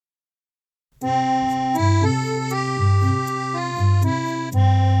Bonjour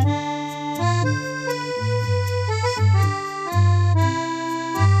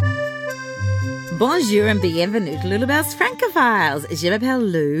and bienvenue to Lulabelle's Francophiles. Je m'appelle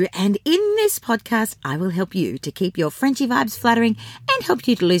Lou, and in this podcast, I will help you to keep your Frenchy vibes fluttering and help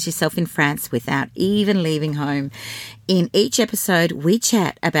you to lose yourself in France without even leaving home. In each episode, we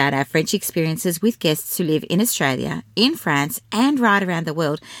chat about our French experiences with guests who live in Australia, in France, and right around the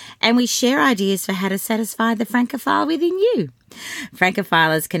world, and we share ideas for how to satisfy the Francophile within you.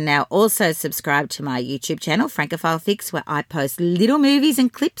 Francophilers can now also subscribe to my YouTube channel, Francophile Fix, where I post little movies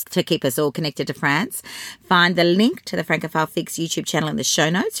and clips to keep us all connected to France. Find the link to the Francophile Fix YouTube channel in the show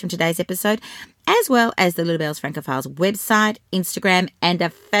notes from today's episode, as well as the Lulabelle's Francophiles website, Instagram, and a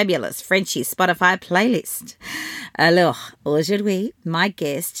fabulous Frenchy Spotify playlist. Alors, aujourd'hui, my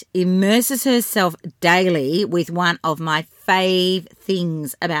guest immerses herself daily with one of my fave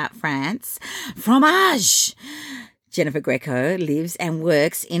things about France, fromage. Jennifer Greco lives and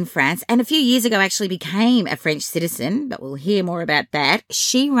works in France and a few years ago actually became a French citizen, but we'll hear more about that.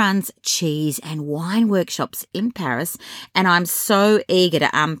 She runs cheese and wine workshops in Paris, and I'm so eager to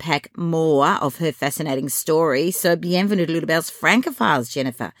unpack more of her fascinating story. So bienvenue to Lulabelle's Francophiles,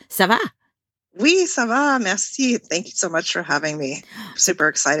 Jennifer. Ça va? Oui, ça va. Merci. Thank you so much for having me. I'm super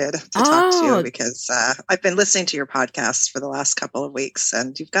excited to talk to you because I've been listening to your podcast for the last couple of weeks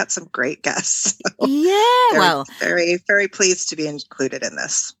and you've got some great guests. So very, very pleased to be included in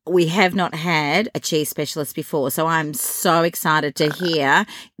this. We have not had a cheese specialist before, so I'm so excited to hear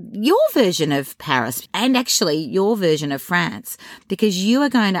your version of Paris and actually your version of France, because you are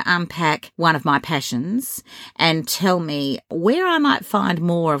going to unpack one of my passions and tell me where I might find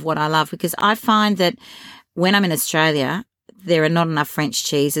more of what I love, because I find that when I'm in Australia, there are not enough French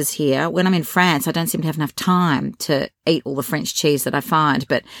cheeses here. When I'm in France, I don't seem to have enough time to eat all the French cheese that I find.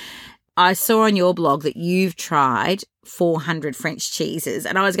 But I saw on your blog that you've tried 400 French cheeses,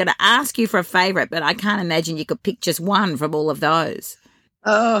 and I was going to ask you for a favourite, but I can't imagine you could pick just one from all of those.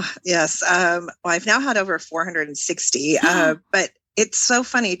 Oh, yes. Well, I've now had over 460, but it's so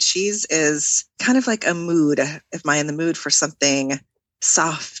funny. Cheese is kind of like a mood. If I'm in the mood for something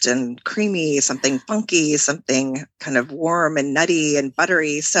soft and creamy, something funky, something kind of warm and nutty and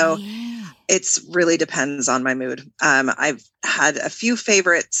buttery. So it really depends on my mood. I've had a few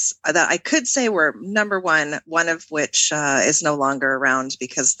favorites that I could say were number one of which is no longer around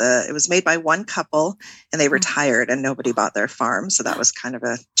because it was made by one couple and they retired and nobody bought their farm. So that was kind of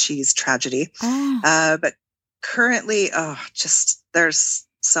a cheese tragedy. But currently, there's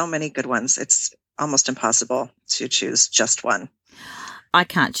so many good ones. It's almost impossible to choose just one. I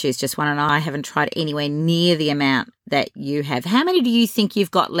can't choose just one, and I haven't tried anywhere near the amount that you have. How many do you think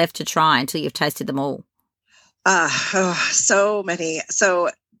you've got left to try until you've tasted them all? So many. So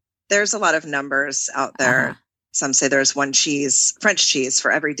there's a lot of numbers out there. Some say there's one French cheese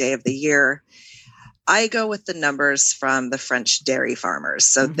for every day of the year. I go with the numbers from the French dairy farmers.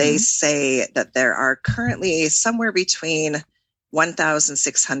 So they say that there are currently somewhere between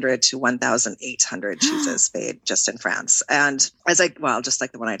 1,600 to 1,800 cheeses made just in France. And just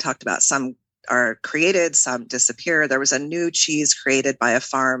like the one I talked about, some are created, some disappear. There was a new cheese created by a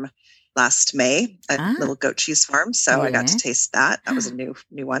farm last May, a little goat cheese farm. So I got to taste that. That was a new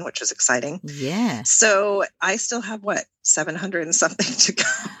one, which was exciting. Yeah. So I still have 700 and something to go.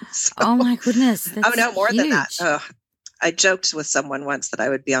 So, oh my goodness. That's more huge. than that. I joked with someone once that I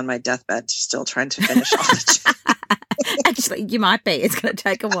would be on my deathbed still trying to finish all the cheese. Actually, you might be. It's going to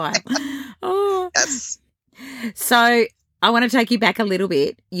take a while. Oh, yes. So I want to take you back a little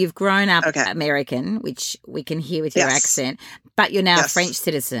bit. You've grown up American, which we can hear with your accent, but you're now a French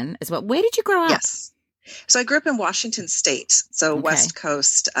citizen as well. Where did you grow up? Yes. So I grew up in Washington State, so West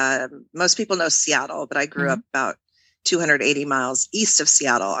Coast. Most people know Seattle, but I grew up about 280 miles east of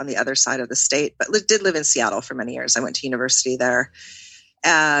Seattle on the other side of the state, but did live in Seattle for many years. I went to university there.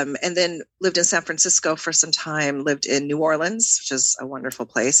 And then lived in San Francisco for some time, lived in New Orleans, which is a wonderful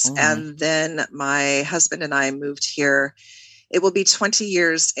place. And then my husband and I moved here. It will be 20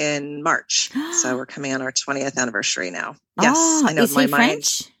 years in March. So we're coming on our 20th anniversary now. Yes. I know is he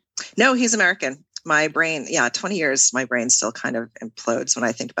French? No, he's American. My brain, 20 years, my brain still kind of implodes when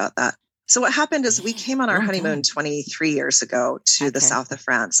I think about that. So what happened is we came on our honeymoon 23 years ago to the south of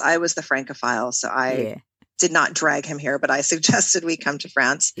France. I was the Francophile, so I did not drag him here, but I suggested we come to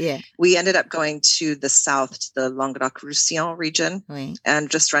France. Yeah. We ended up going to the south, to the Languedoc-Roussillon region,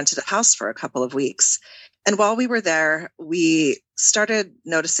 and just rented a house for a couple of weeks. And while we were there, we started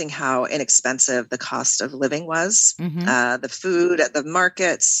noticing how inexpensive the cost of living was. The food at the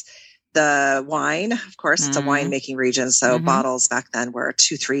markets, The wine, of course, it's a winemaking region. So bottles back then were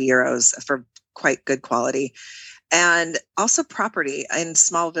 2-3 euros for quite good quality. And also property in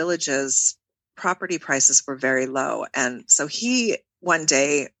small villages, property prices were very low. And so he, one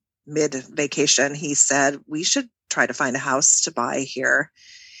day, mid-vacation, he said, we should try to find a house to buy here.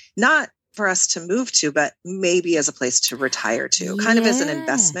 Not for us to move to, but maybe as a place to retire to, kind of as an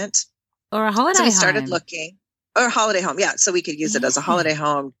investment. Or a holiday home. So we started looking, or a holiday home. Yeah. So we could use it as a holiday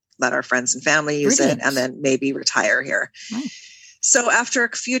home, let our friends and family use it, and then maybe retire here. Nice. So after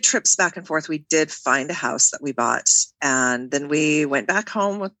a few trips back and forth, we did find a house that we bought. And then we went back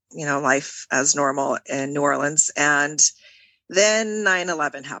home with, life as normal in New Orleans. And then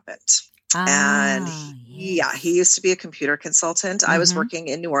 9/11 happened. And he used to be a computer consultant. I was working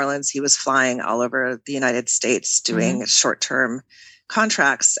in New Orleans. He was flying all over the United States doing short-term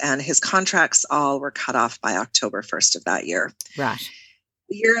contracts. And his contracts all were cut off by October 1st of that year. Right.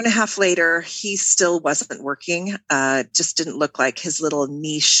 A year and a half later, he still wasn't working. Just didn't look like his little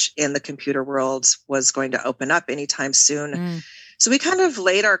niche in the computer world was going to open up anytime soon. So we kind of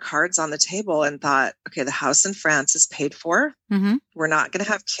laid our cards on the table and thought, okay, the house in France is paid for. We're not going to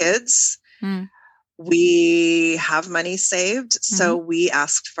have kids. We have money saved. So we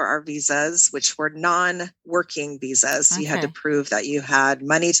asked for our visas, which were non-working visas. So you had to prove that you had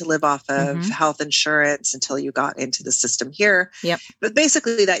money to live off of, health insurance until you got into the system here. But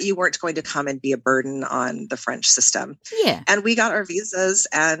basically that you weren't going to come and be a burden on the French system. And we got our visas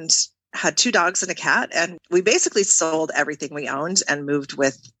and had 2 dogs and a cat. And we basically sold everything we owned and moved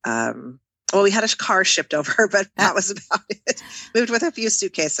with, we had a car shipped over, but that was about it. Moved with a few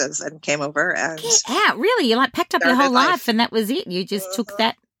suitcases and came over and get out. Really? You packed up your whole life and that was it. You just took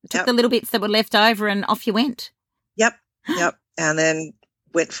the little bits that were left over and off you went. Yep. And then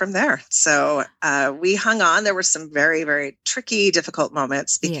went from there. So we hung on. There were some very, very tricky, difficult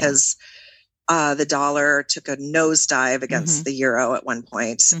moments because the dollar took a nosedive against the euro at one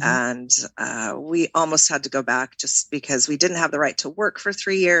point. And we almost had to go back just because we didn't have the right to work for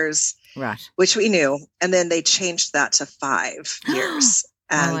 3 years. Right. Which we knew. And then they changed that to 5 years.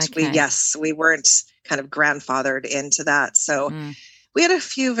 And we weren't kind of grandfathered into that. So we had a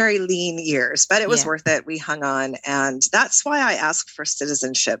few very lean years, but it was worth it. We hung on. And that's why I asked for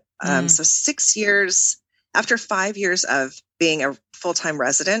citizenship. So 6 years, after 5 years of being a full-time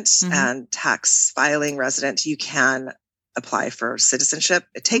resident and tax filing resident, you can apply for citizenship.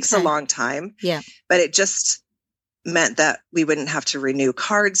 It takes a long time, but it just meant that we wouldn't have to renew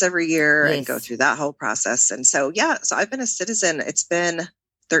cards every year and go through that whole process. And so, so I've been a citizen. It's been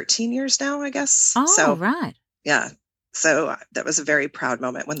 13 years now, I guess. Oh, so, right. Yeah. So that was a very proud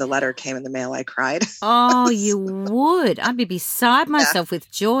moment. When the letter came in the mail, I cried. Oh, you would. I'd be beside myself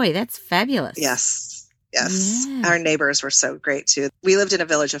with joy. That's fabulous. Yes. Yeah. Our neighbors were so great too. We lived in a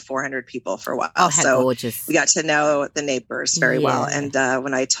village of 400 people for a while. Oh, how gorgeous. We got to know the neighbors very well. And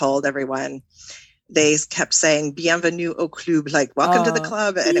when I told everyone, they kept saying "Bienvenue au club," like "Welcome to the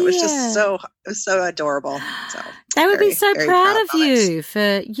club," and it was just so adorable. So they would be so proud of you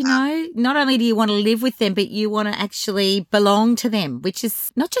for not only do you want to live with them, but you want to actually belong to them, which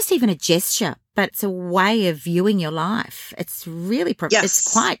is not just even a gesture, but it's a way of viewing your life. It's really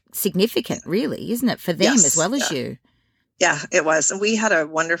it's quite significant, really, isn't it, for them as well as you? Yeah, it was. And we had a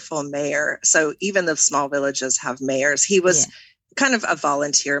wonderful mayor. So even the small villages have mayors. He was kind of a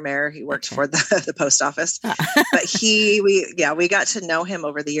volunteer mayor. He worked for the post office, but we got to know him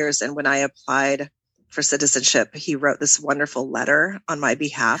over the years. And when I applied for citizenship, he wrote this wonderful letter on my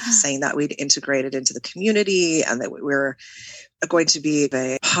behalf saying that we'd integrated into the community and that we were going to be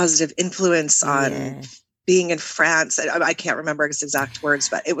a positive influence on being in France. I can't remember his exact words,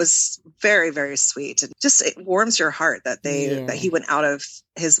 but it was very, very sweet. And just, it warms your heart that that he went out of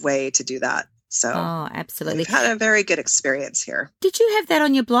his way to do that. So, absolutely. We've had a very good experience here. Did you have that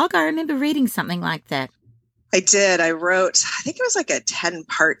on your blog? I remember reading something like that. I did. I wrote, I think it was like a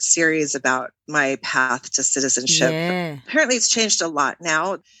 10-part series about my path to citizenship. Yeah. Apparently it's changed a lot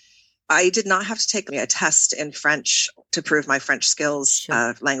now. I did not have to take a test in French to prove my French skills,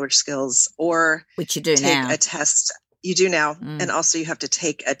 language skills, or which you do take now. A test. You do now. And also you have to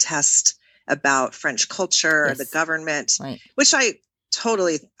take a test about French culture or the government, which I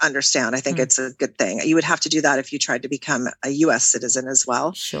totally understand. I think it's a good thing. You would have to do that if you tried to become a U.S. citizen as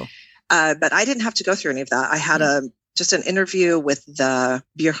well. Sure. But I didn't have to go through any of that. I had just an interview with the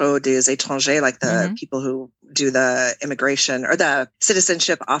Bureau des Étrangers, like the people who do the immigration or the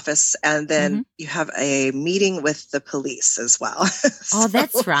citizenship office. And then you have a meeting with the police as well. Oh,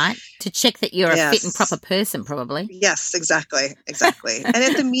 that's right. To check that you're a fit and Yes. proper person, probably. Yes, exactly. And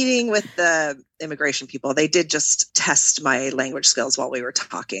at the meeting with the immigration people, they did just test my language skills while we were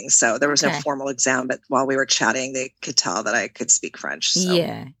talking. So there was no Okay. formal exam, but while we were chatting, they could tell that I could speak French. So,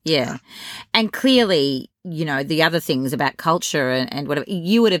 Yeah. And clearly, you know, the other things about culture and whatever,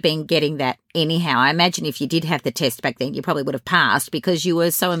 you would have been getting that anyhow. I imagine if you did have the test back then, you probably would have passed because you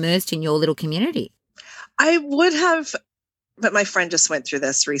were so immersed in your little community. I would have, but my friend just went through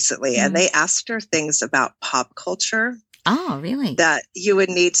this recently and they asked her things about pop culture Oh, really? that you would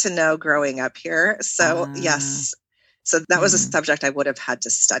need to know growing up here. So, yes. So that was a subject I would have had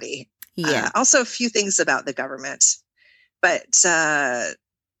to study. Yeah. Also, a few things about the government, but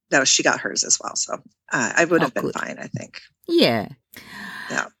no, she got hers as well. So I would have been good. fine, I think. Yeah.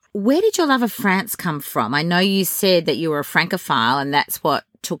 Yeah. Where did your love of France come from? I know you said that you were a Francophile and that's what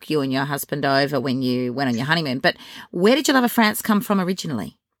took you and your husband over when you went on your honeymoon. But where did your love of France come from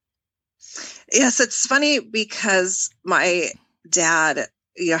originally? Yes, it's funny because my dad,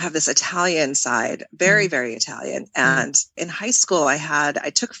 have this Italian side, very, very Italian. And in high school,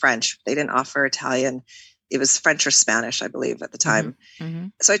 I took French. They didn't offer Italian. It was French or Spanish, I believe, at the time.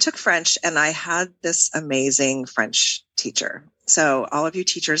 So I took French and I had this amazing French teacher. So all of you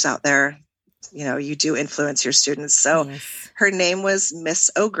teachers out there, you do influence your students. So her name was Miss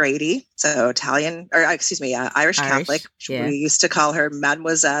O'Grady. So Irish Catholic. Yeah. We used to call her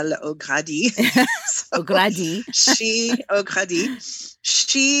Mademoiselle O'Grady. O'Grady.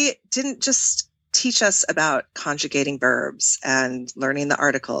 She didn't just teach us about conjugating verbs and learning the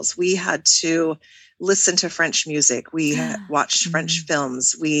articles. We had to listen to French music. We watched French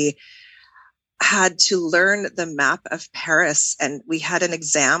films. We had to learn the map of Paris. And we had an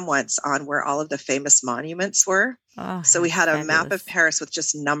exam once on where all of the famous monuments were. Oh, so we had a fabulous. map of Paris with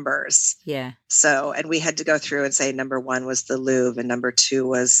just numbers. Yeah. So, and we had to go through and say number 1 was the Louvre and number 2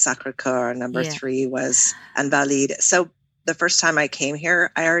 was Sacré-Cœur, number 3 was Invalides. So the first time I came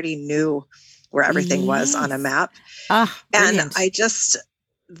here, I already knew where everything was on a map. Oh, and I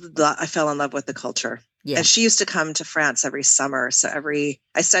fell in love with the culture. Yeah. And she used to come to France every summer. So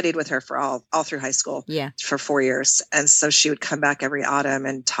I studied with her for all through high school for 4 years. And so she would come back every autumn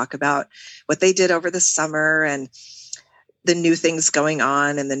and talk about what they did over the summer and the new things going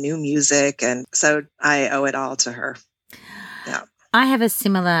on and the new music. And so I owe it all to her. Yeah. I have a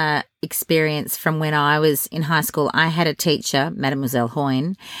similar experience from when I was in high school. I had a teacher, Mademoiselle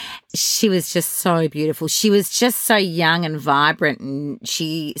Hoyne. She was just so beautiful. She was just so young and vibrant, and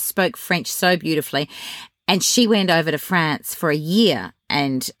she spoke French so beautifully. And she went over to France for a year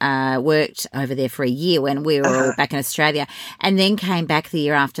and worked over there for a year when we were all back in Australia, and then came back the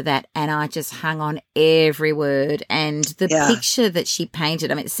year after that. And I just hung on every word. And the picture that she painted,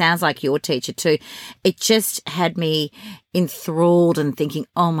 I mean, it sounds like your teacher too. It just had me enthralled and thinking,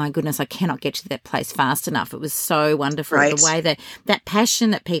 oh my goodness, I cannot get to that place fast enough. It was so wonderful. Right. The way that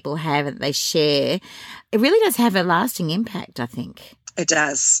passion that people have and they share, it really does have a lasting impact, I think. It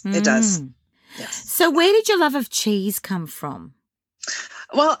does. It does. Yes. So where did your love of cheese come from?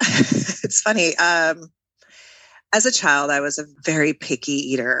 Well, it's funny. As a child, I was a very picky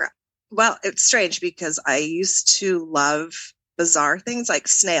eater. Well, it's strange because I used to love bizarre things like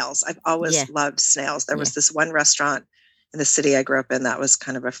snails. I've always loved snails. There was this one restaurant in the city I grew up in that was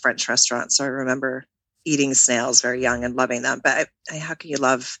kind of a French restaurant. So I remember eating snails very young and loving them. But how can you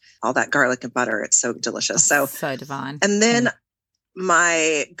love all that garlic and butter? It's so delicious. So divine. And then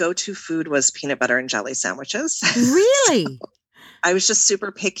my go-to food was peanut butter and jelly sandwiches. Really? So I was just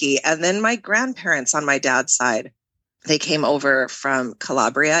super picky. And then my grandparents on my dad's side, they came over from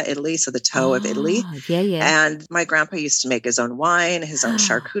Calabria, Italy, so the toe of Italy. Yeah. And my grandpa used to make his own wine, his own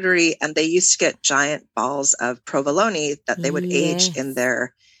charcuterie, and they used to get giant balls of provolone that they would age in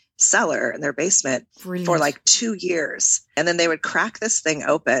their cellar, in their basement for like 2 years. And then they would crack this thing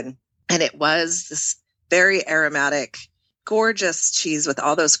open, and it was this very aromatic, gorgeous cheese with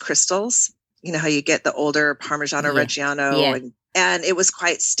all those crystals. You know how you get the older Parmigiano Reggiano, and it was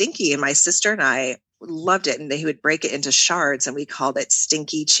quite stinky. And my sister and I loved it, and he would break it into shards, and we called it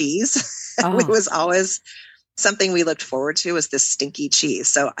stinky cheese. It was always something we looked forward to, was this stinky cheese.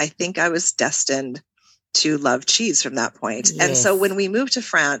 So I think I was destined to love cheese from that point. And so when we moved to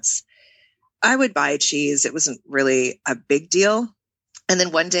France, I would buy cheese. It wasn't really a big deal. And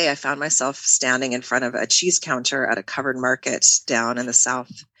then one day I found myself standing in front of a cheese counter at a covered market down in the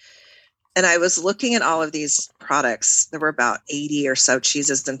South. And I was looking at all of these products. There were about 80 or so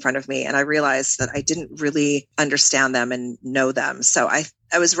cheeses in front of me. And I realized that I didn't really understand them and know them. So I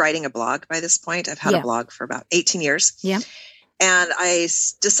was writing a blog by this point. I've had a blog for about 18 years. Yeah. And I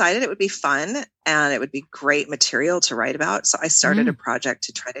decided it would be fun and it would be great material to write about. So I started a project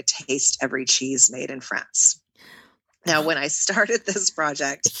to try to taste every cheese made in France. Now, when I started this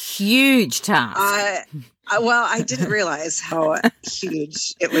project, huge task. I didn't realize how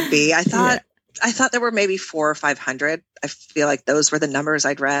huge it would be. I thought there were maybe 400 or 500. I feel like those were the numbers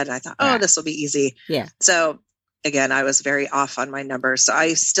I'd read. And I thought, this will be easy. Yeah. So again, I was very off on my numbers.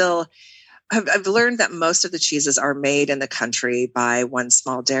 So I've learned that most of the cheeses are made in the country by one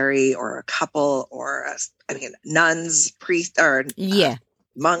small dairy or a couple or nuns, priests, or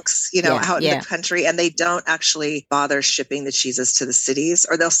monks, out in the country. And they don't actually bother shipping the cheeses to the cities,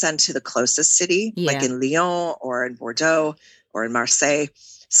 or they'll send to the closest city, like in Lyon or in Bordeaux or in Marseille.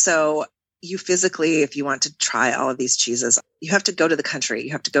 So you physically, if you want to try all of these cheeses, you have to go to the country.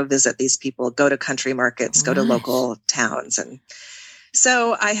 You have to go visit these people, go to country markets, go to local towns. And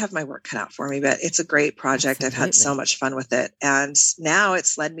so I have my work cut out for me, but it's a great project. Absolutely. I've had so much fun with it. And now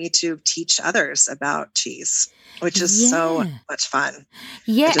it's led me to teach others about cheese, which is so much fun.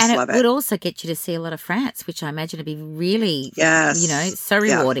 Yeah, and it would also get you to see a lot of France, which I imagine would be really, so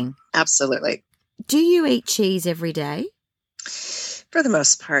rewarding. Yeah, absolutely. Do you eat cheese every day? For the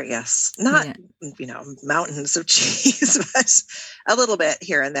most part, yes. Not, mountains of cheese, but a little bit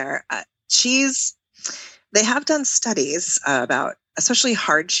here and there. Cheese, they have done studies about especially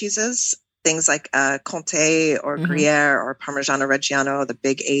hard cheeses, things like Comté or Gruyere or Parmigiano Reggiano, the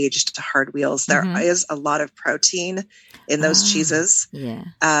big aged hard wheels. There is a lot of protein in those cheeses. Yeah.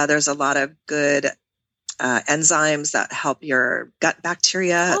 There's a lot of good enzymes that help your gut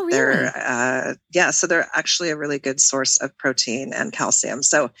bacteria. Oh, really? So they're actually a really good source of protein and calcium.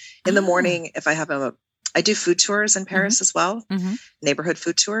 So in the morning, if I have I do food tours in Paris as well, neighborhood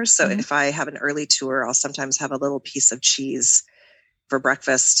food tours. So if I have an early tour, I'll sometimes have a little piece of cheese for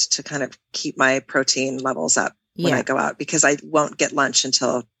breakfast to kind of keep my protein levels up when I go out, because I won't get lunch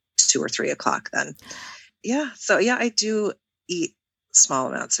until 2 or 3 o'clock then. Yeah. So I do eat small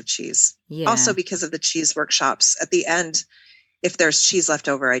amounts of cheese. Yeah. Also because of the cheese workshops at the end, if there's cheese left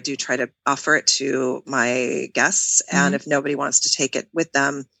over, I do try to offer it to my guests. And if nobody wants to take it with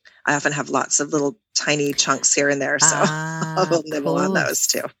them, I often have lots of little tiny chunks here and there. So I'll nibble on those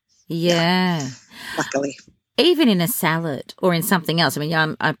too. Yeah. Luckily. Even in a salad or in something else. I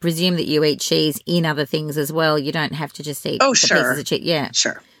mean, I presume that you eat cheese in other things as well. You don't have to just eat the pieces of cheese. Yeah.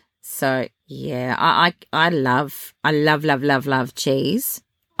 Sure. So, I love cheese.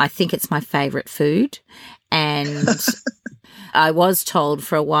 I think it's my favorite food. And I was told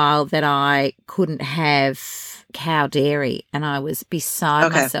for a while that I couldn't have cow dairy, and I was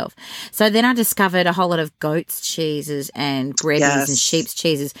beside myself. So then I discovered a whole lot of goat's cheeses and breadies and sheep's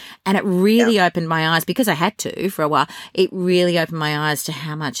cheeses, and it really opened my eyes, because I had to for a while. It really opened my eyes to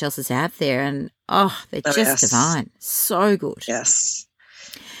how much else is out there, and they're just divine. So good. Yes.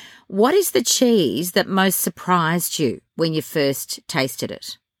 What is the cheese that most surprised you when you first tasted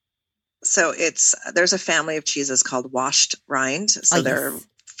it? So there's a family of cheeses called washed rind. So they're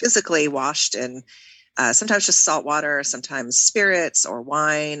physically washed in sometimes just salt water, sometimes spirits or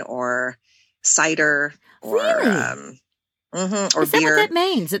wine or cider or or is that beer. What that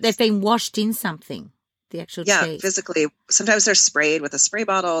means? That they've been washed in something? The actual cheese. Physically. Sometimes they're sprayed with a spray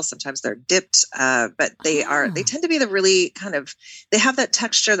bottle. Sometimes they're dipped. But they tend to be the really kind of, they have that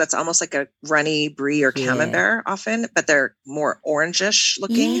texture that's almost like a runny brie or camembert often, but they're more orangish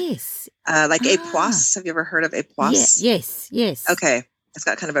looking. Yes. Like Époisse. Have you ever heard of Époisse? Yes. Okay. It's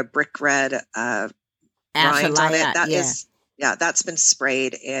got kind of a brick red rind on it. That's been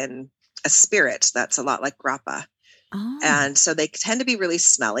sprayed in a spirit that's a lot like grappa. And so they tend to be really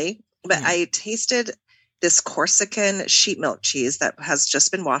smelly. But I tasted this Corsican sheep milk cheese that has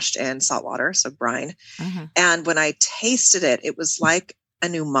just been washed in salt water, so brine. And when I tasted it, it was like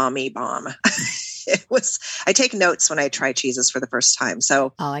an umami bomb. I take notes when I try cheeses for the first time.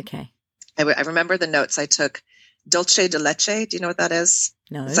 So I remember the notes I took. Dulce de leche. Do you know what that is?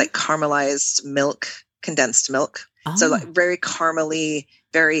 No. It's like caramelized milk, condensed milk. So like very caramely,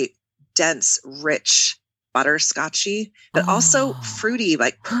 very dense, rich, butterscotchy, but also fruity,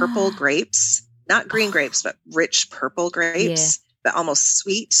 like purple grapes. Not green grapes, but rich purple grapes, but almost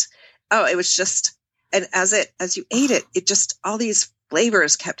sweet. Oh, it was just, and as you ate it, it just, all these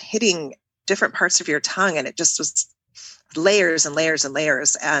flavors kept hitting different parts of your tongue, and it just was layers and layers and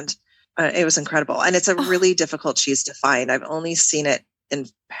layers. And it was incredible. And it's a really difficult cheese to find. I've only seen it in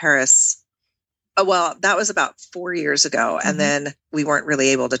Paris. Well, that was about 4 years ago. And then we weren't really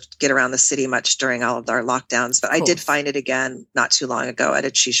able to get around the city much during all of our lockdowns. But I did find it again not too long ago at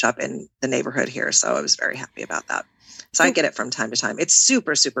a cheese shop in the neighborhood here. So I was very happy about that. So I get it from time to time. It's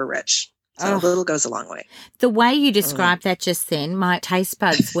super, super rich. So a little goes a long way. The way you described that just then, my taste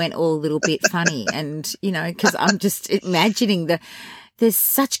buds went all a little bit funny. And, because I'm just imagining there's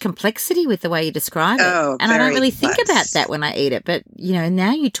such complexity with the way you describe it. And I don't really think about that when I eat it. But,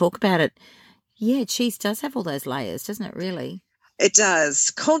 now you talk about it. Yeah, cheese does have all those layers, doesn't it, really? It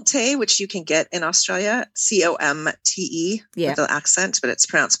does. Comté, which you can get in Australia, Comte with the accent, but it's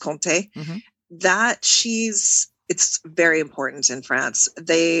pronounced Comté. Mm-hmm. That cheese, it's very important in France.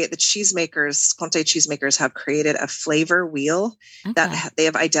 The cheesemakers, Comté cheesemakers, have created a flavor wheel that they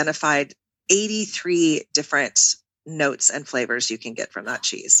have identified 83 different notes and flavors you can get from that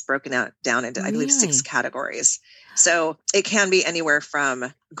cheese, broken down into, I believe, 6 categories. So it can be anywhere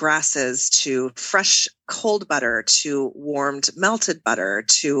from grasses to fresh cold butter to warmed melted butter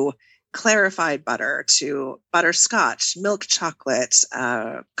to clarified butter to butterscotch, milk chocolate,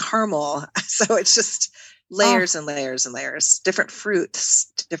 caramel. So it's just layers and layers and layers, different fruits,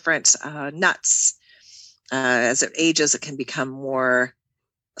 different nuts. As it ages, it can become more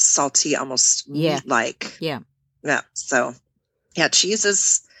salty, almost meat-like. Yeah. So, cheese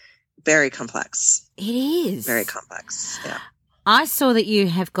is very complex. It is. Very complex. Yeah. I saw that you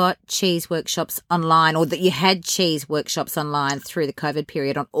have got cheese workshops online, or that you had cheese workshops online through the COVID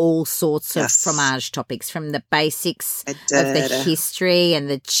period on all sorts of fromage topics, from the basics of the history and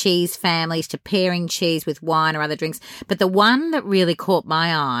the cheese families to pairing cheese with wine or other drinks. But the one that really caught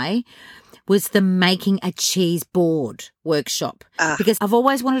my eye was the making a cheese board workshop, because I've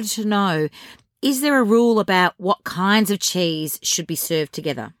always wanted to know, is there a rule about what kinds of cheese should be served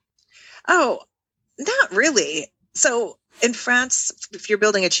together? Oh, not really. So in France, if you're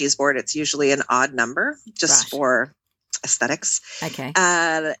building a cheese board, it's usually an odd number just for aesthetics. Okay.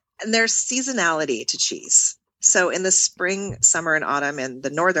 And there's seasonality to cheese. So in the spring, summer, and autumn in the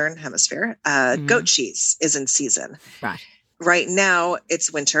northern hemisphere, goat cheese is in season. Right. Right now,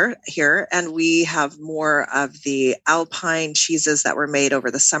 it's winter here, and we have more of the alpine cheeses that were made over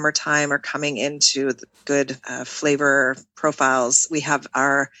the summertime are coming into the good flavor profiles. We have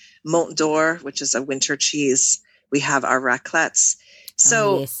our Mont d'Or, which is a winter cheese. We have our raclettes.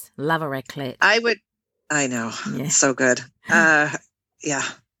 So yes, love a raclette. I know, it's so good.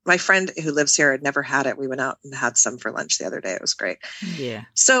 My friend who lives here had never had it. We went out and had some for lunch the other day. It was great. Yeah.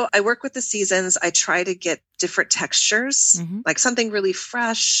 So I work with the seasons. I try to get different textures, like something really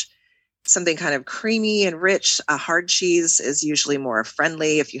fresh, something kind of creamy and rich. A hard cheese is usually more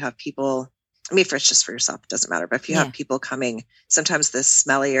friendly if you have people. I mean, if it's just for yourself, it doesn't matter. But if you have people coming, sometimes the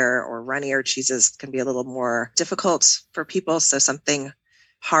smellier or runnier cheeses can be a little more difficult for people. So something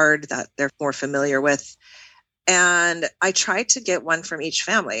hard that they're more familiar with. And I try to get one from each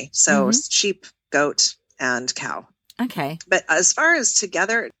family. So sheep, goat, and cow. Okay. But as far as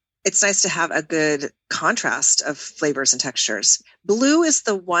together, it's nice to have a good contrast of flavors and textures. Blue is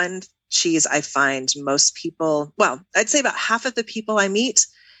the one cheese I find most people, well, I'd say about half of the people I meet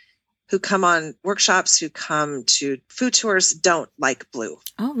who come on workshops, who come to food tours, don't like blue.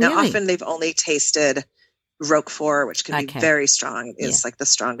 Oh, really? Now, often they've only tasted Roquefort, which can be very strong. It's like the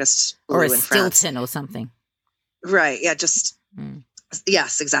strongest blue in France. Stilton or something. Right. Yeah.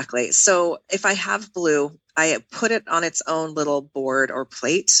 Yes, exactly. So if I have blue, I put it on its own little board or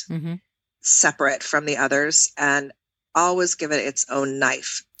plate, separate from the others, and always give it its own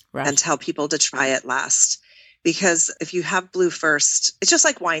knife and tell people to try it last. Because if you have blue first, it's just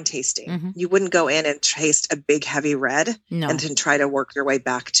like wine tasting. You wouldn't go in and taste a big, heavy red and then try to work your way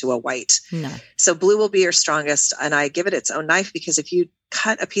back to a white. No. So blue will be your strongest. And I give it its own knife because if you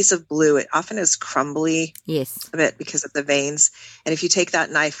cut a piece of blue, it often is crumbly a bit because of the veins. And if you take that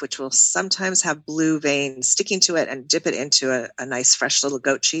knife, which will sometimes have blue veins sticking to it, and dip it into a nice, fresh little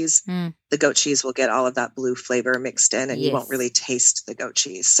goat cheese, the goat cheese will get all of that blue flavor mixed in, and you won't really taste the goat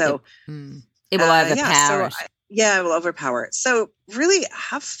cheese. So it will overpower it. It will overpower it. So really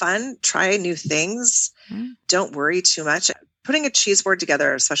have fun, try new things. Don't worry too much. Putting a cheese board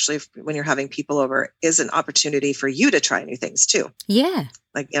together, especially when you're having people over, is an opportunity for you to try new things too. Yeah.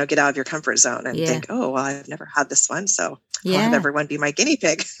 Like, get out of your comfort zone and think, oh, well, I've never had this one. So I'll have everyone be my guinea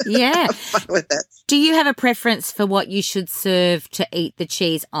pig. Yeah. Have fun with it. Do you have a preference for what you should serve to eat the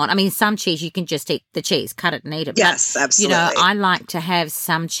cheese on? I mean, some cheese you can just eat the cheese, cut it and eat it. Yes, but, absolutely. I like to have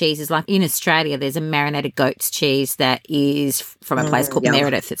some cheeses. Like in Australia, there's a marinated goat's cheese that is from a place called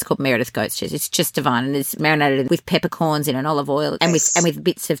Meredith. It's called Meredith goat's cheese. It's just divine, and it's marinated with peppercorns in and olive oil and with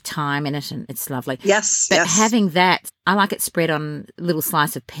bits of thyme in it, and it's lovely. Yes, but having that, I like it spread on a little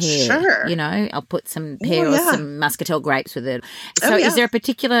slice of pear. Sure. I'll put some pear or some muscatel grapes with it. So is there a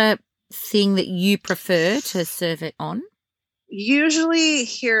particular thing that you prefer to serve it on? Usually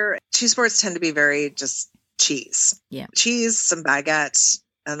here, cheese boards tend to be very just cheese. Yeah. Cheese, some baguettes,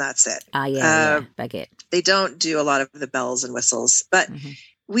 and that's it. Baguette. They don't do a lot of the bells and whistles, but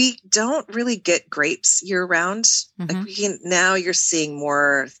we don't really get grapes year round. Like now you're seeing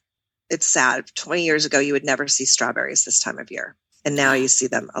more. It's sad. 20 years ago, you would never see strawberries this time of year. And now you see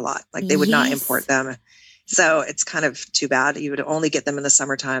them a lot. Like they would not import them. So it's kind of too bad. You would only get them in the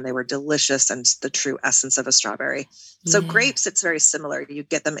summertime. They were delicious and the true essence of a strawberry. So grapes, it's very similar. You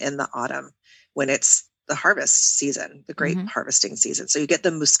get them in the autumn when it's the harvest season, the grape harvesting season. So you get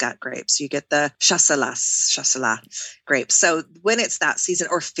the Muscat grapes, you get the Chasselas grapes. So when it's that season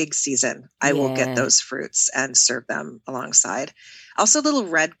or fig season, I will get those fruits and serve them alongside. Also little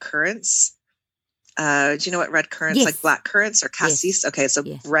red currants. Do you know what red currants, like black currants or cassis? Yes. Okay. So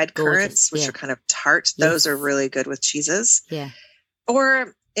red currants, which are kind of tart. Those are really good with cheeses. Yeah.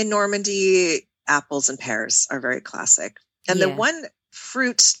 Or in Normandy, apples and pears are very classic. And the one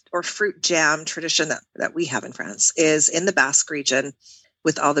fruit or fruit jam tradition that we have in France is in the Basque region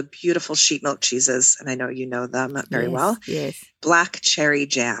with all the beautiful sheep milk cheeses. And I know you know them very well. Yes. Black cherry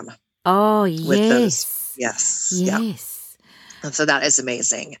jam. Oh, yes. With those. Yes. Yes. And so that is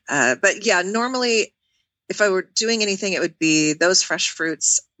amazing. But yeah, normally if I were doing anything, it would be those fresh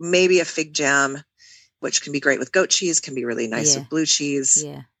fruits, maybe a fig jam, which can be great with goat cheese, can be really nice with blue cheese,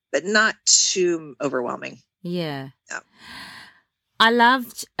 but not too overwhelming. Yeah. I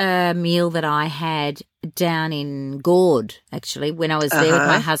loved a meal that I had down in Gord, actually, when I was there with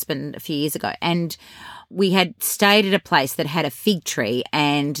my husband a few years ago. And we had stayed at a place that had a fig tree,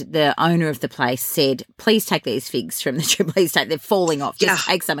 and the owner of the place said, please take these figs from the tree. Please take, they're falling off. Just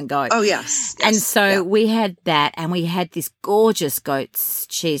take some and go. Oh, yes. And so we had that, and we had this gorgeous goat's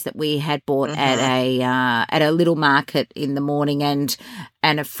cheese that we had bought at a little market in the morning and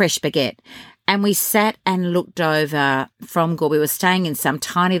a fresh baguette. And we sat and looked over from Gore. We were staying in some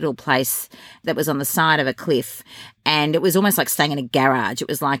tiny little place that was on the side of a cliff, and it was almost like staying in a garage. It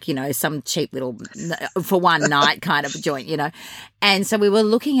was like, you know, some cheap little for one night kind of a joint, you know. And so we were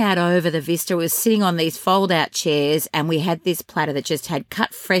looking out over the vista. We were sitting on these fold-out chairs, and we had this platter that just had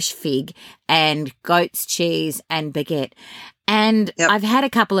cut fresh fig and goat's cheese and baguette. And I've had a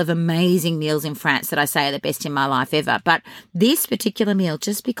couple of amazing meals in France that I say are the best in my life ever. But this particular meal,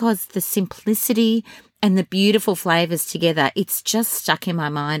 just because the simplicity and the beautiful flavours together, it's just stuck in my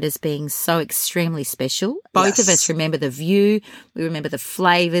mind as being so extremely special. Both of us remember the view. We remember the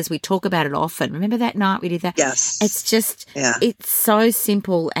flavours. We talk about it often. Remember that night we did that? Yes. It's just, it's so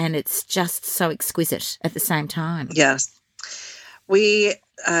simple and it's just so exquisite at the same time. Yes. We,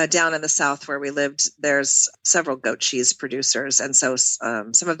 down in the south where we lived, there's several goat cheese producers. And so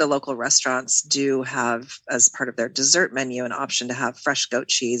some of the local restaurants do have, as part of their dessert menu, an option to have fresh goat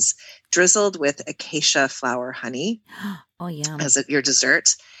cheese drizzled with acacia flower honey as your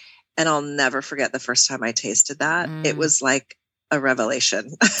dessert. And I'll never forget the first time I tasted that. It was like a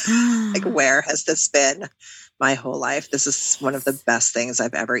revelation. Like, where has this been my whole life? This is one of the best things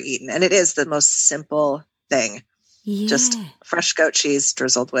I've ever eaten. And it is the most simple thing. Yeah. Just fresh goat cheese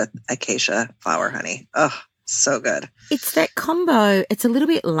drizzled with acacia flower honey. Oh, so good. It's that combo. It's a little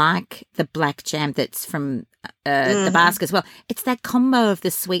bit like the black jam that's from the Basque as well. It's that combo of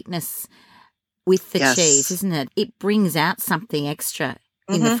the sweetness with the cheese, isn't it? It brings out something extra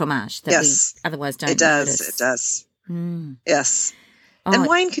in the fromage that we otherwise don't notice. It does. Yes. Oh, and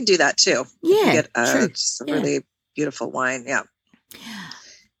wine can do that too. Yeah, you get just a really beautiful wine. Yeah.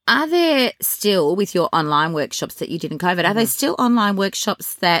 Are there still, with your online workshops that you did in COVID, are there still online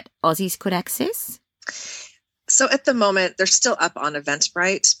workshops that Aussies could access? So at the moment, they're still up on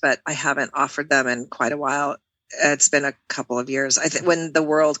Eventbrite, but I haven't offered them in quite a while. It's been a couple of years. I think when the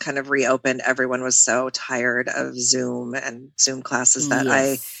world kind of reopened, everyone was so tired of Zoom and Zoom classes that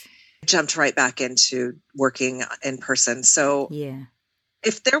I jumped right back into working in person. So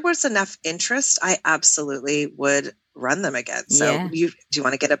if there was enough interest, I absolutely would run them again. So do you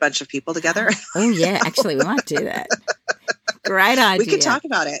want to get a bunch of people together? Oh, yeah. Actually, we might do that. Great idea. We could talk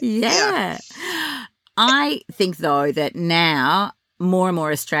about it. Yeah. I think, though, that now more and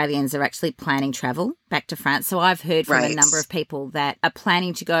more Australians are actually planning travel back to France. So I've heard from a number of people that are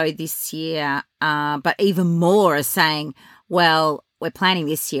planning to go this year, but even more are saying, well, we're planning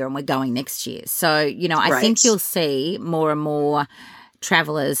this year and we're going next year. So, you know, I think you'll see more and more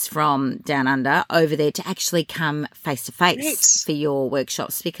travellers from down under over there to actually come face to face for your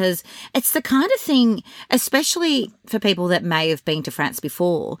workshops, because it's the kind of thing, especially for people that may have been to France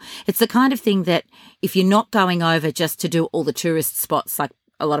before, it's the kind of thing that if you're not going over just to do all the tourist spots like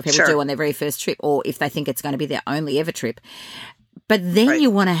a lot of people do on their very first trip, or if they think it's going to be their only ever trip, but then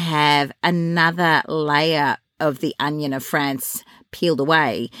you want to have another layer of the onion of France peeled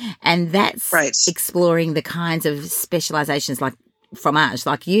away, and that's exploring the kinds of specializations like fromage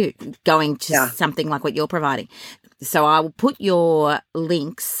like you, going to something like what you're providing. So I will put your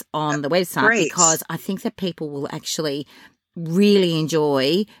links on the website because I think that people will actually really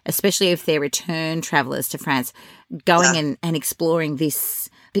enjoy, especially if they're return travellers to France, going and exploring this,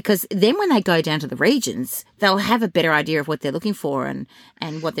 because then when they go down to the regions, they'll have a better idea of what they're looking for and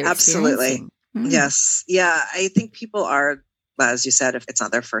what they're experiencing. Yes. Yeah. I think people are, as you said, if it's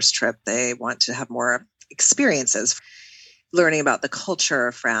not their first trip, they want to have more experiences, learning about the culture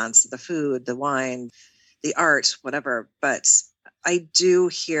of France, the food, the wine, the art, whatever. But I do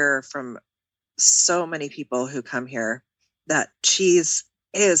hear from so many people who come here that cheese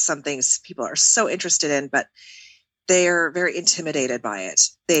is something people are so interested in, but they are very intimidated by it.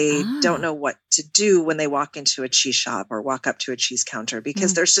 They don't know what to do when they walk into a cheese shop or walk up to a cheese counter,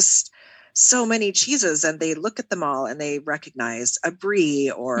 because there's just so many cheeses, and they look at them all and they recognize a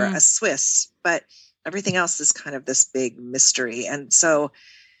Brie or a Swiss, but everything else is kind of this big mystery. And so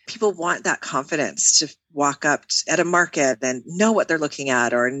people want that confidence to walk up at a market and know what they're looking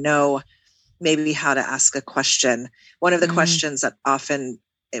at, or know maybe how to ask a question. One of the questions that often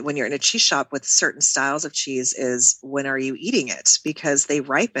when you're in a cheese shop with certain styles of cheese is, when are you eating it? Because they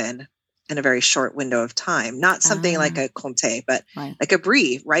ripen in a very short window of time. Not something like a Comté, but like a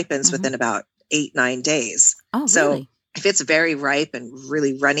Brie ripens within about 8-9 days. Oh, so really? If it's very ripe and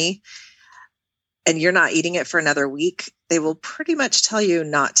really runny and you're not eating it for another week, they will pretty much tell you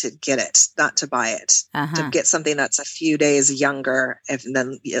not to get it, not to buy it, to get something that's a few days younger, and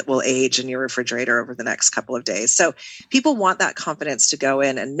then it will age in your refrigerator over the next couple of days. So people want that confidence to go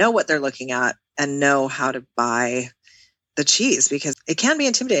in and know what they're looking at and know how to buy the cheese, because it can be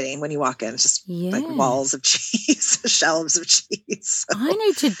intimidating when you walk in. It's just like walls of cheese, shelves of cheese. So, I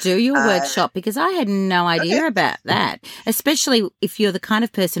need to do your workshop, because I had no idea about that, especially if you're the kind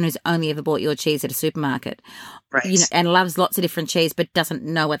of person who's only ever bought your cheese at a supermarket, right? And loves lots of different cheese but doesn't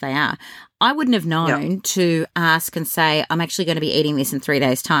know what they are. I wouldn't have known to ask and say, I'm actually going to be eating this in 3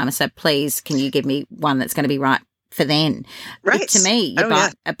 days' time, so please can you give me one that's going to be right for then? Right. To me,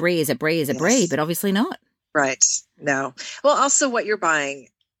 a Brie is a Brie is a Brie, but obviously not. Right. No. Well, also what you're buying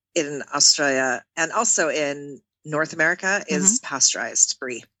in Australia and also in North America is pasteurized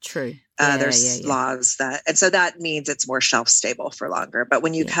Brie. True. There's laws that, and so that means it's more shelf stable for longer. But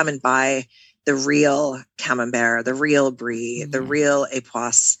when you come and buy the real Camembert, the real Brie, the real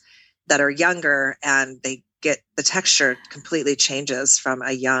Époisse that are younger, and they get the texture completely changes from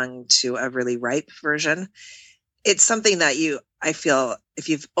a young to a really ripe version. It's something that I feel if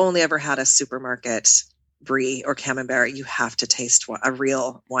you've only ever had a supermarket Brie or Camembert, you have to taste a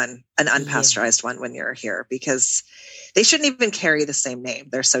real one, an unpasteurized one when you're here, because they shouldn't even carry the same name.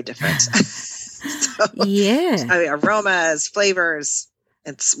 They're so different. Aromas, flavors,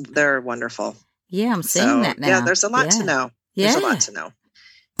 they're wonderful. Yeah, I'm seeing that now. Yeah, there's a lot to know. There's a lot to know.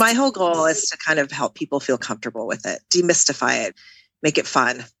 My whole goal is to kind of help people feel comfortable with it, demystify it, make it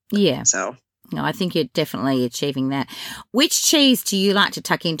fun. Yeah. So no, I think you're definitely achieving that. Which cheese do you like to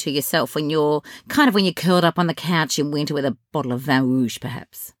tuck into yourself when you're curled up on the couch in winter with a bottle of vin rouge,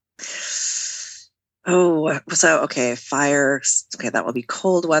 perhaps? Oh, so, fire. Okay, that will be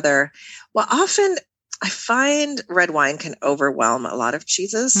cold weather. Well, often I find red wine can overwhelm a lot of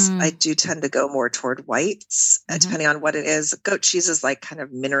cheeses. I do tend to go more toward whites, depending on what it is. Goat cheeses like kind of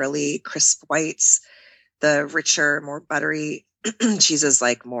minerally crisp whites. The richer, more buttery cheeses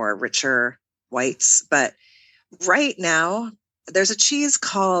like more richer whites. But right now, there's a cheese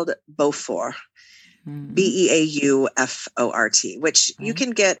called Beaufort, Beaufort, which you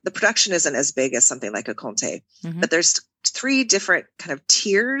can get. The production isn't as big as something like a Comté, but there's 3 different kind of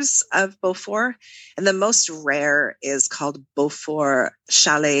tiers of Beaufort. And the most rare is called Beaufort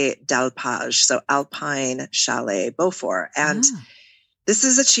Chalet d'Alpage. So Alpine Chalet Beaufort. And this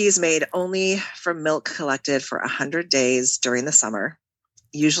is a cheese made only from milk collected for 100 days during the summer.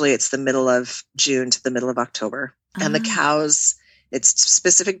 Usually it's the middle of June to the middle of October. And the cows, it's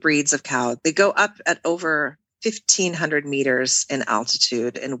specific breeds of cow. They go up at over 1,500 meters in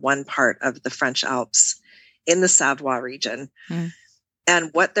altitude in one part of the French Alps in the Savoie region.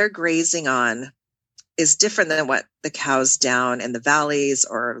 And what they're grazing on is different than what the cows down in the valleys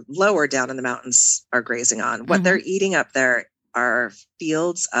or lower down in the mountains are grazing on. What they're eating up there are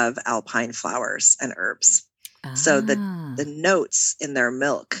fields of alpine flowers and herbs. So the notes in their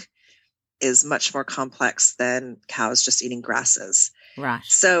milk is much more complex than cows just eating grasses. Right.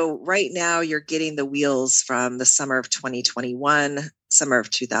 So right now you're getting the wheels from the summer of 2021, summer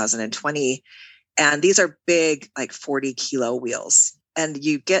of 2020. And these are big, like 40 kilo wheels. And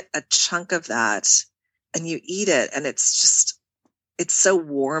you get a chunk of that and you eat it. And it's so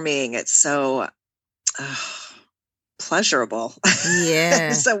warming. It's so pleasurable.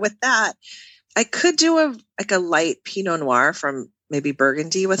 Yeah. So with that, I could do a light Pinot Noir from maybe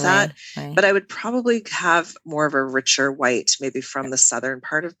Burgundy with that, but I would probably have more of a richer white, maybe from the southern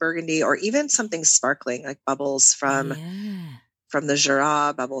part of Burgundy, or even something sparkling like bubbles from the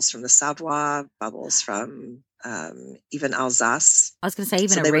Jura, bubbles from the Savoie, bubbles from even Alsace. I was going to say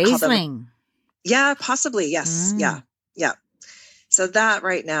even a Riesling. Yeah, possibly. Yes. Yeah. So that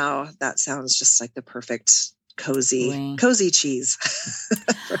right now, that sounds just like the perfect cozy cheese,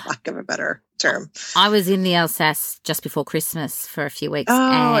 for lack of a better term. I was in the Alsace just before Christmas for a few weeks.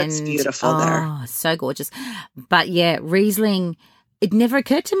 Oh, it's beautiful there. Oh, so gorgeous. But yeah, Riesling, it never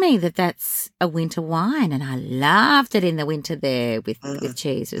occurred to me that that's a winter wine, and I loved it in the winter there with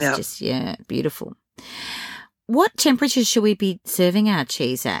cheese. It was just, beautiful. What temperatures should we be serving our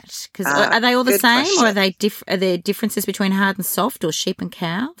cheese at? Because are they all the same, question. Or are there differences between hard and soft, or sheep and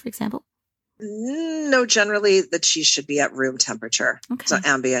cow, for example? No, generally the cheese should be at room temperature, so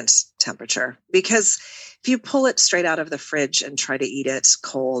ambient temperature. Because if you pull it straight out of the fridge and try to eat it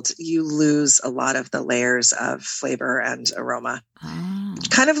cold, you lose a lot of the layers of flavor and aroma. Oh.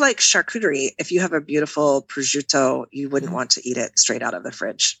 Kind of like charcuterie. If you have a beautiful prosciutto, you wouldn't want to eat it straight out of the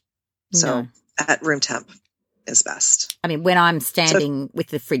fridge. So at room temp is best. I mean, when I'm standing with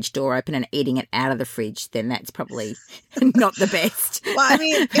the fridge door open and eating it out of the fridge, then that's probably not the best. Well, I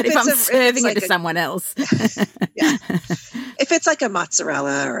mean, if I'm serving it to someone else. Yeah. If it's like a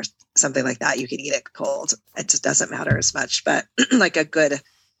mozzarella or something like that, you can eat it cold. It just doesn't matter as much. But like a good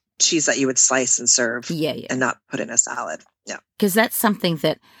cheese that you would slice and serve and not put in a salad. Yeah. Because that's something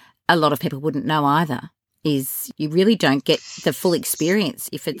that a lot of people wouldn't know either, is you really don't get the full experience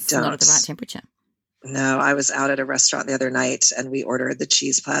if it's not at the right temperature. No, I was out at a restaurant the other night and we ordered the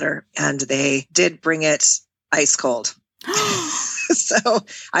cheese platter and they did bring it ice cold. So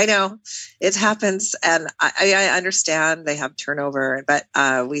I know it happens and I understand they have turnover, but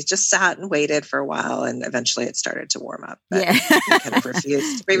we just sat and waited for a while and eventually it started to warm up. But we kind of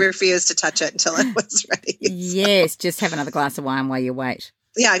refused to touch it until it was ready. Yes, just have another glass of wine while you wait.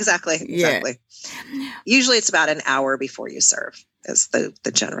 Yeah, exactly. Yeah. Usually it's about an hour before you serve is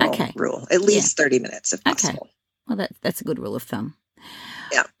the general rule. At least 30 minutes if possible. Well, that's a good rule of thumb.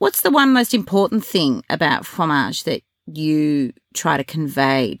 Yeah. What's the one most important thing about fromage that you try to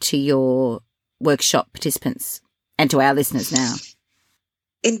convey to your workshop participants and to our listeners now?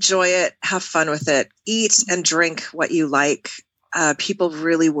 Enjoy it. Have fun with it. Eat and drink what you like. People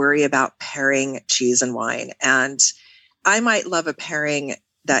really worry about pairing cheese and wine. And I might love a pairing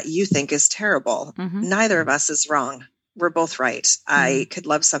that you think is terrible. Mm-hmm. Neither of us is wrong. We're both right. Mm-hmm. I could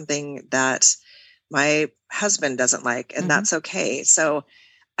love something that my husband doesn't like, and that's okay. So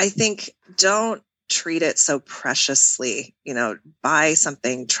I think don't treat it so preciously. Buy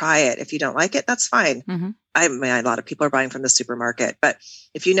something, try it. If you don't like it, that's fine. Mm-hmm. I mean, a lot of people are buying from the supermarket, but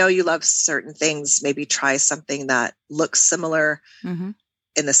if you know you love certain things, maybe try something that looks similar in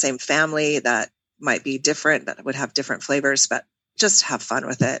the same family that might be different, that would have different flavors, but just have fun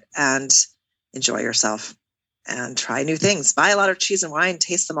with it and enjoy yourself and try new things. Buy a lot of cheese and wine,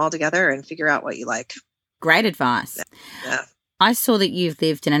 taste them all together and figure out what you like. Great advice. Yeah. I saw that you've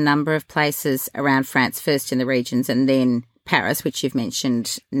lived in a number of places around France, first in the regions and then Paris, which you've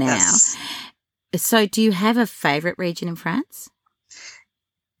mentioned now. Yes. So do you have a favorite region in France?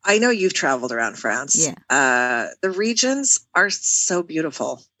 I know you've traveled around France. Yeah. The regions are so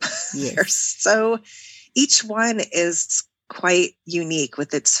beautiful. Yes. Each one is quite unique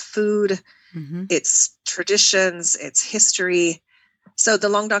with its food, its traditions, its history. So the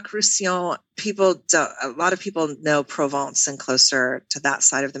Languedoc-Roussillon, a lot of people know Provence and closer to that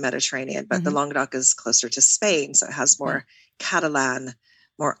side of the Mediterranean, but the Languedoc is closer to Spain. So it has more Catalan,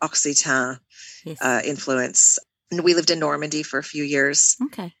 more Occitan influence. And we lived in Normandy for a few years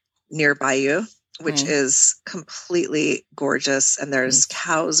near Bayeux, which is completely gorgeous. And there's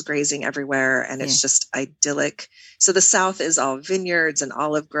cows grazing everywhere and it's just idyllic. So the south is all vineyards and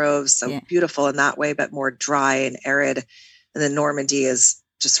olive groves. So beautiful in that way, but more dry and arid. And then Normandy is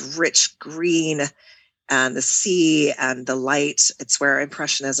just rich green and the sea and the light. It's where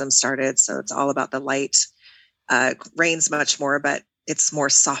Impressionism started. So it's all about the light. Rains much more, but it's more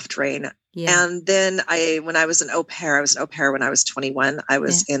soft rain. Yeah. And then when I was an au pair when I was 21. I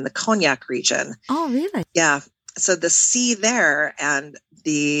was in the Cognac region. Oh, really? Yeah. So the sea there and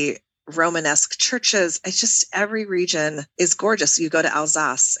the Romanesque churches, every region is gorgeous. You go to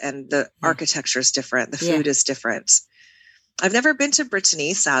Alsace and the architecture is different. The food is different. I've never been to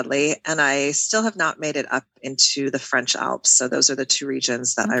Brittany, sadly, and I still have not made it up into the French Alps. So those are the two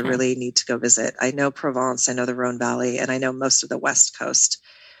regions that I really need to go visit. I know Provence, I know the Rhone Valley, and I know most of the West Coast.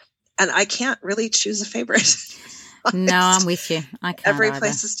 And I can't really choose a favorite. No, I'm with you. I can't Every either.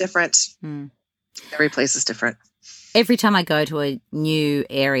 place is different. Every place is different. Every time I go to a new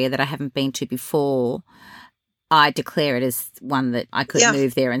area that I haven't been to before, I declare it as one that I could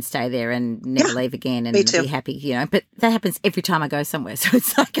move there and stay there and never leave again and be happy, you know. But that happens every time I go somewhere. So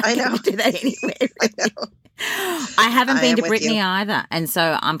it's like I can't do that anywhere. I know. I haven't been to Brittany either. And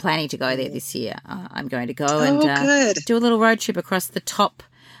so I'm planning to go there this year. I'm going to go and do a little road trip across the top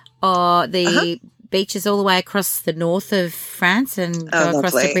of the beaches all the way across the north of France and go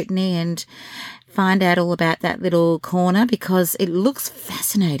across to Brittany and find out all about that little corner because it looks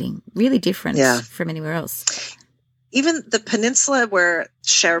fascinating, really different from anywhere else. Even the peninsula where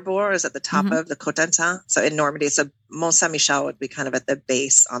Cherbourg is at the top of the Cotentin, so in Normandy, so Mont Saint-Michel would be kind of at the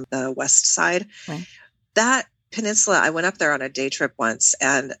base on the west side. Right. That peninsula, I went up there on a day trip once,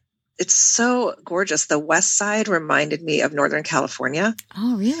 and it's so gorgeous. The west side reminded me of Northern California.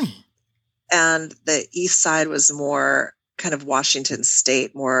 Oh, really? And the east side was more kind of Washington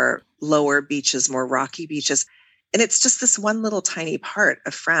State, more lower beaches, more rocky beaches. And it's just this one little tiny part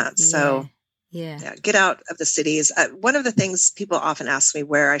of France. So get out of the cities. One of the things people often ask me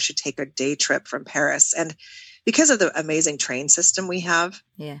where I should take a day trip from Paris. And because of the amazing train system we have,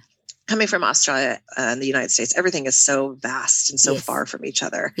 coming from Australia and the United States, everything is so vast and so far from each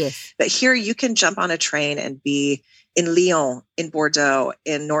other. Yes. But here you can jump on a train and be in Lyon, in Bordeaux,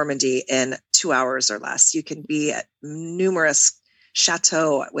 in Normandy in 2 hours or less. You can be at numerous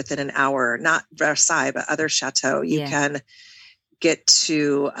chateaux within an hour, not Versailles, but other chateaux. You can get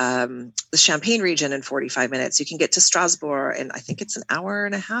to the Champagne region in 45 minutes. You can get to Strasbourg in, I think it's an hour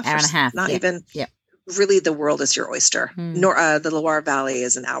and a half. Not even. Really, the world is your oyster. The Loire Valley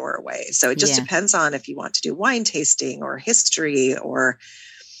is an hour away. So it just depends on if you want to do wine tasting or history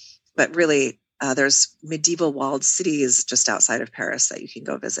but really there's medieval walled cities just outside of Paris that you can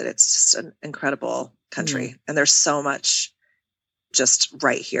go visit. It's just an incredible country. And there's so much just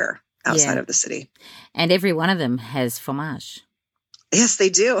right here outside of the city. And every one of them has fromage. Yes, they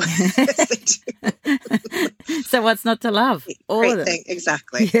do. Yes, they do. So what's not to love? All of them.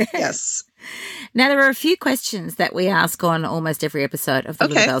 Exactly. Yes. Now, there are a few questions that we ask on almost every episode of the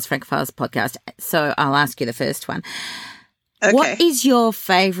Little Bells Francophiles podcast. So I'll ask you the first one. Okay. What is your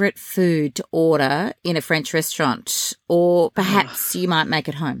favorite food to order in a French restaurant, or perhaps you might make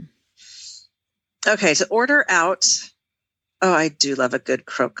at home? Okay, to order out. Oh, I do love a good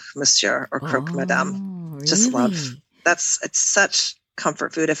croque monsieur or croque madame. Really? Just love. It's such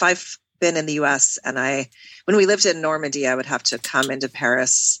comfort food. If I've been in the US and when we lived in Normandy, I would have to come into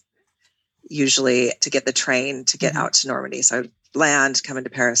Paris usually to get the train to get out to Normandy. So I would land, come into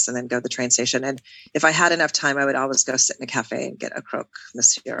Paris, and then go to the train station. And if I had enough time, I would always go sit in a cafe and get a croque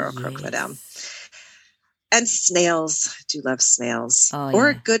monsieur or croque madame. And snails. I do love snails. Or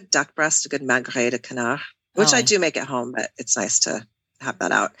a good duck breast, a good magret de canard, which I do make at home, but it's nice to have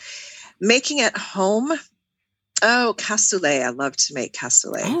that out. Making it home. Oh, cassoulet. I love to make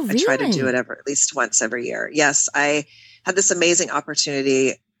cassoulet. Oh, really? I try to do it at least once every year. Yes, I had this amazing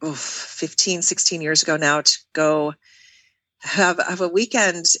opportunity 15, 16 years ago now to go have a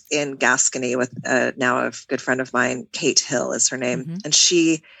weekend in Gascony with now a good friend of mine, Kate Hill is her name. And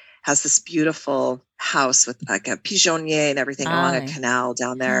she has this beautiful house with like a pigeonnier and everything along a canal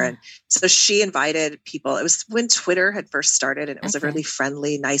down there. And so she invited people. It was when Twitter had first started, and it was a really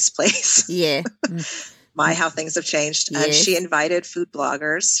friendly, nice place. Yeah. How things have changed. Yes. And she invited food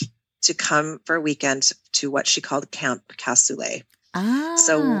bloggers to come for a weekend to what she called Camp Cassoulet.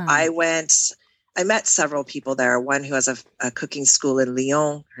 So I met several people there. One who has a cooking school in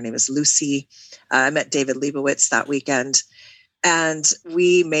Lyon. Her name is Lucy. I met David Leibowitz that weekend. And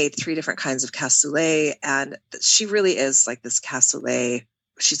we made 3 different kinds of cassoulet. And she really is like this cassoulet.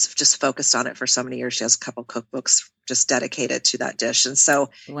 She's just focused on it for so many years. She has a couple cookbooks just dedicated to that dish. And so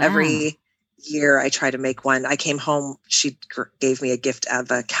every year I try to make one. I came home. She gave me a gift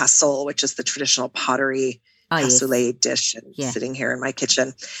of a cassole, which is the traditional pottery cassoulet dish, and sitting here in my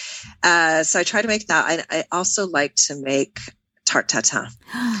kitchen. So I try to make that. I also like to make tarte tatin.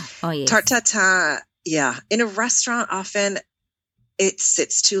 Tarte tatin, in a restaurant, often it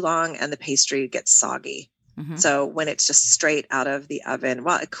sits too long and the pastry gets soggy. So when it's just straight out of the oven,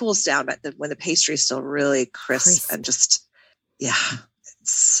 well, it cools down, but when the pastry is still really crisp and just,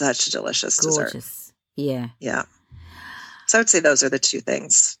 it's such a delicious dessert. Yeah. So I would say those are the 2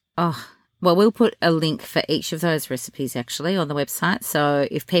 things. Well, we'll put a link for each of those recipes actually on the website. So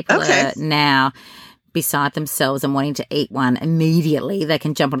if people are now beside themselves and wanting to eat one immediately, they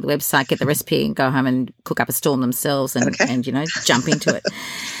can jump onto the website, get the recipe and go home and cook up a storm themselves and jump into it.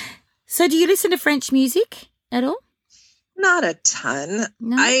 So do you listen to French music at all? Not a ton.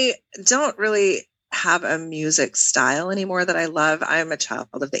 No? I don't really have a music style anymore that I love. I'm a child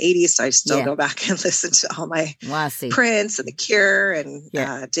of the 80s, so I still go back and listen to all my Prince and The Cure and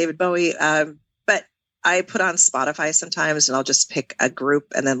David Bowie. But I put on Spotify sometimes, and I'll just pick a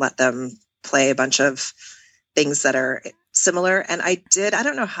group and then let them play a bunch of things that are similar. And I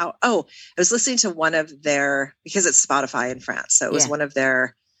don't know how, I was listening to one of their, because it's Spotify in France. So it was one of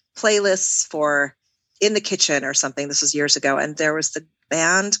their playlists for in the kitchen or something. This was years ago. And there was the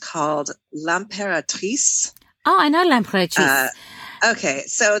band called L'Impératrice. Oh, I know L'Impératrice. Okay.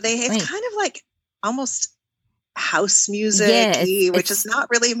 So it's kind of like almost house music, which is not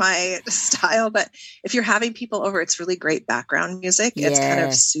really my style, but if you're having people over, it's really great background music. It's kind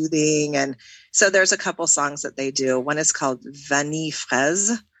of soothing. And so there's a couple songs that they do. One is called Vanille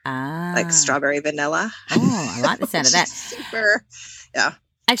Fraise, like strawberry vanilla. Oh, I like the sound of that. Super. Yeah.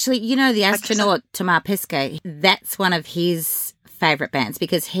 Actually, the astronaut Thomas Pesquet, that's one of his favorite bands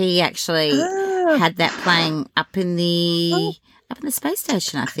because he actually had that playing up in the space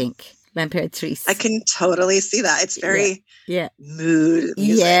station, I think. L'Impératrice. I can totally see that. It's very mood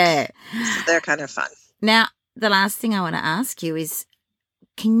music. Yeah. So they're kind of fun. Now, the last thing I want to ask you is,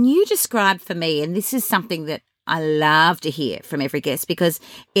 can you describe for me, and this is something that I love to hear from every guest because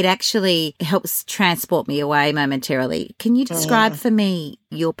it actually helps transport me away momentarily. Can you describe for me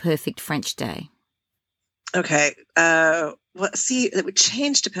your perfect French day? Okay. It would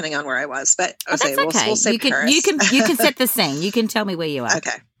change depending on where I was, but okay. We'll say Paris. You can set the scene. You can tell me where you are.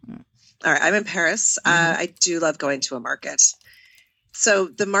 Okay. All right. I'm in Paris. I do love going to a market. So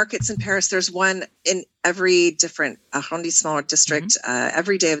the markets in Paris, there's one in every different arrondissement or district,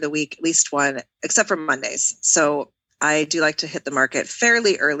 every day of the week, at least one, except for Mondays. So I do like to hit the market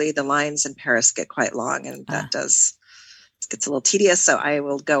fairly early. The lines in Paris get quite long and that gets a little tedious. So I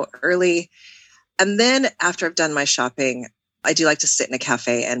will go early. And then after I've done my shopping, I do like to sit in a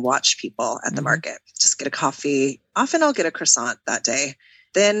cafe and watch people at the market. Just get a coffee. Often I'll get a croissant that day.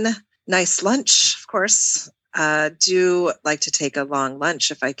 Then nice lunch, of course. Do like to take a long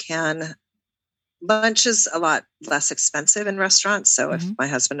lunch if I can. Lunch is a lot less expensive in restaurants. So if my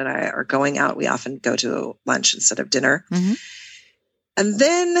husband and I are going out, we often go to lunch instead of dinner. And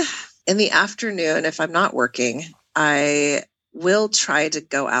then in the afternoon, if I'm not working, I will try to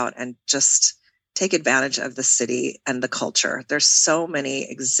go out and just take advantage of the city and the culture. There's so many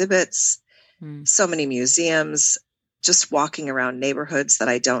exhibits, so many museums, just walking around neighborhoods that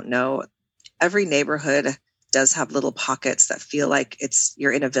I don't know. Every neighborhood does have little pockets that feel like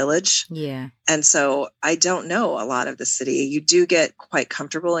you're in a village. Yeah. And so I don't know a lot of the city. You do get quite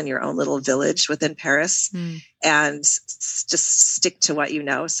comfortable in your own little village within Paris and just stick to what you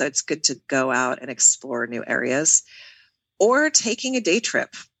know. So it's good to go out and explore new areas or taking a day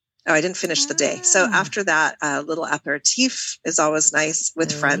trip. Oh, I didn't finish the day. So after that, a little aperitif is always nice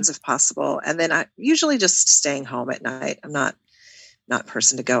with friends if possible. And then I usually just staying home at night. I'm not a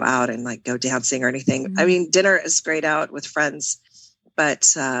person to go out and like go dancing or anything. I mean, dinner is great out with friends,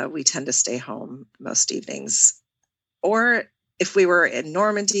 but we tend to stay home most evenings. Or if we were in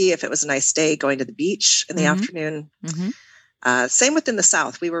Normandy, if it was a nice day, going to the beach in the afternoon. Same within the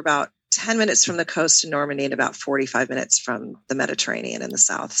South. We were about 10 minutes from the coast in Normandy and about 45 minutes from the Mediterranean in the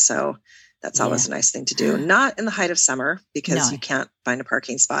South. So that's always a nice thing to do. Not in the height of summer because you can't find a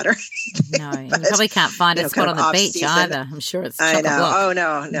parking spot or anything. No, you probably can't find a spot on the beach either. I'm sure it's I know.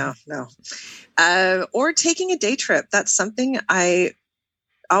 chock-a-block. Oh, no. Or taking a day trip. That's something I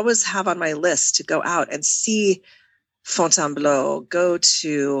always have on my list to go out and see Fontainebleau, go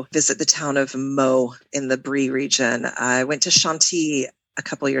to visit the town of Meaux in the Brie region. I went to Chantilly a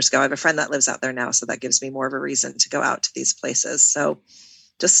couple of years ago. I have a friend that lives out there now, so that gives me more of a reason to go out to these places. So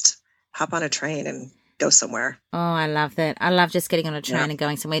just hop on a train and go somewhere. Oh, I love that. I love just getting on a train and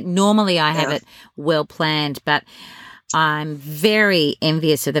going somewhere. Normally I have it well planned, but I'm very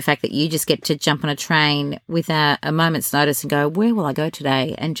envious of the fact that you just get to jump on a train without a moment's notice and go, where will I go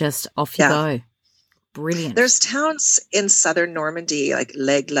today? And just off you go. Brilliant. There's towns in southern Normandy like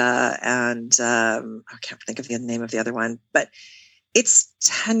L'Aigle and I can't think of the name of the other one, but it's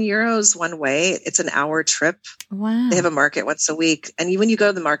 10 euros one way. It's an hour trip. Wow. They have a market once a week. And when you go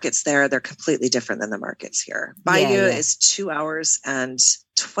to the markets there, they're completely different than the markets here. Bayeux is 2 hours and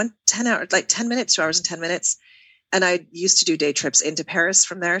 10 hours, like 10 minutes, 2 hours and 10 minutes. And I used to do day trips into Paris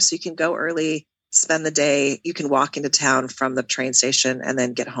from there. So you can go early, spend the day. You can walk into town from the train station and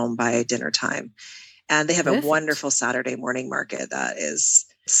then get home by dinner time. And they have a wonderful Saturday morning market that is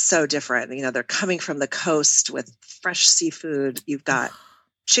so different. You know, they're coming from the coast with fresh seafood. You've got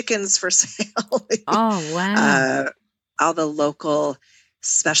chickens for sale. Oh, wow. All the local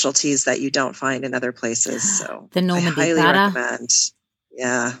specialties that you don't find in other places. So the Normandy I highly butter. recommend.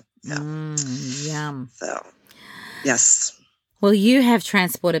 Yeah. Yeah. Yum. So, yes. Well, you have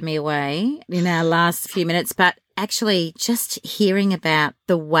transported me away in our last few minutes, but actually just hearing about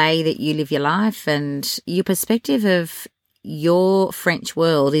the way that you live your life and your perspective of your French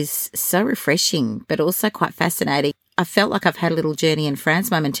world is so refreshing, but also quite fascinating. I felt like I've had a little journey in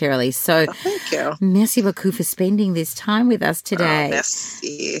France momentarily. So Thank you. Merci beaucoup for spending this time with us today.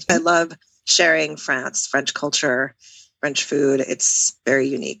 Merci. I love sharing France, French culture, French food. It's very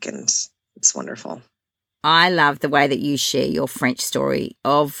unique and it's wonderful. I love the way that you share your French story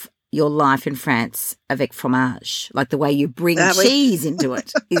of your life in France avec fromage, like the way you bring cheese into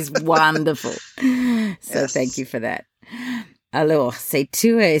it is wonderful. So Thank you for that. Alors, c'est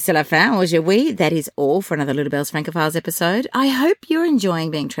tout et c'est la fin aujourd'hui. That is all for another Little Bells Francophiles episode. I hope you're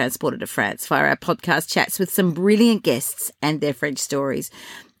enjoying being transported to France via our podcast chats with some brilliant guests and their French stories.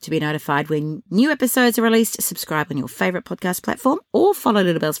 To be notified when new episodes are released, subscribe on your favourite podcast platform or follow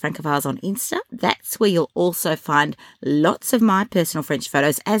Little Bells Francophiles on Insta. That's where you'll also find lots of my personal French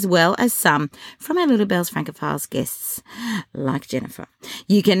photos as well as some from our Little Bells Francophiles guests, like Jennifer.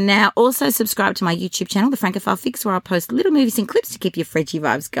 You can now also subscribe to my YouTube channel, The Francophile Fix, where I'll post little movies and clips to keep your Frenchy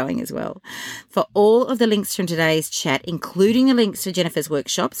vibes going as well. For all of the links from today's chat, including the links to Jennifer's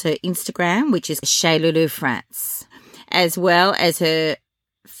workshops, her Instagram, which is Chez Lulu France, as well as her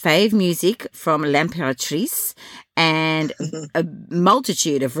fave music from L'Impératrice and a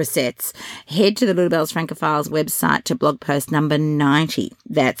multitude of recettes, head to the Little Bells Francophiles website to blog post number 90.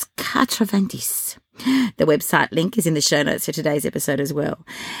 That's 90. The website link is in the show notes for today's episode as well.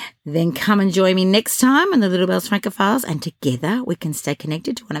 Then come and join me next time on the Little Bells Francophiles, and together we can stay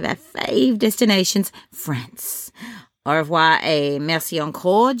connected to one of our fave destinations, France. Au revoir et merci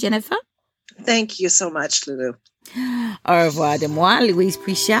encore, Jennifer. Thank you so much, Lulu. Au revoir de moi, Louise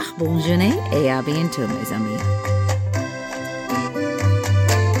Prichard. Bonne journée et à bientôt, mes amis.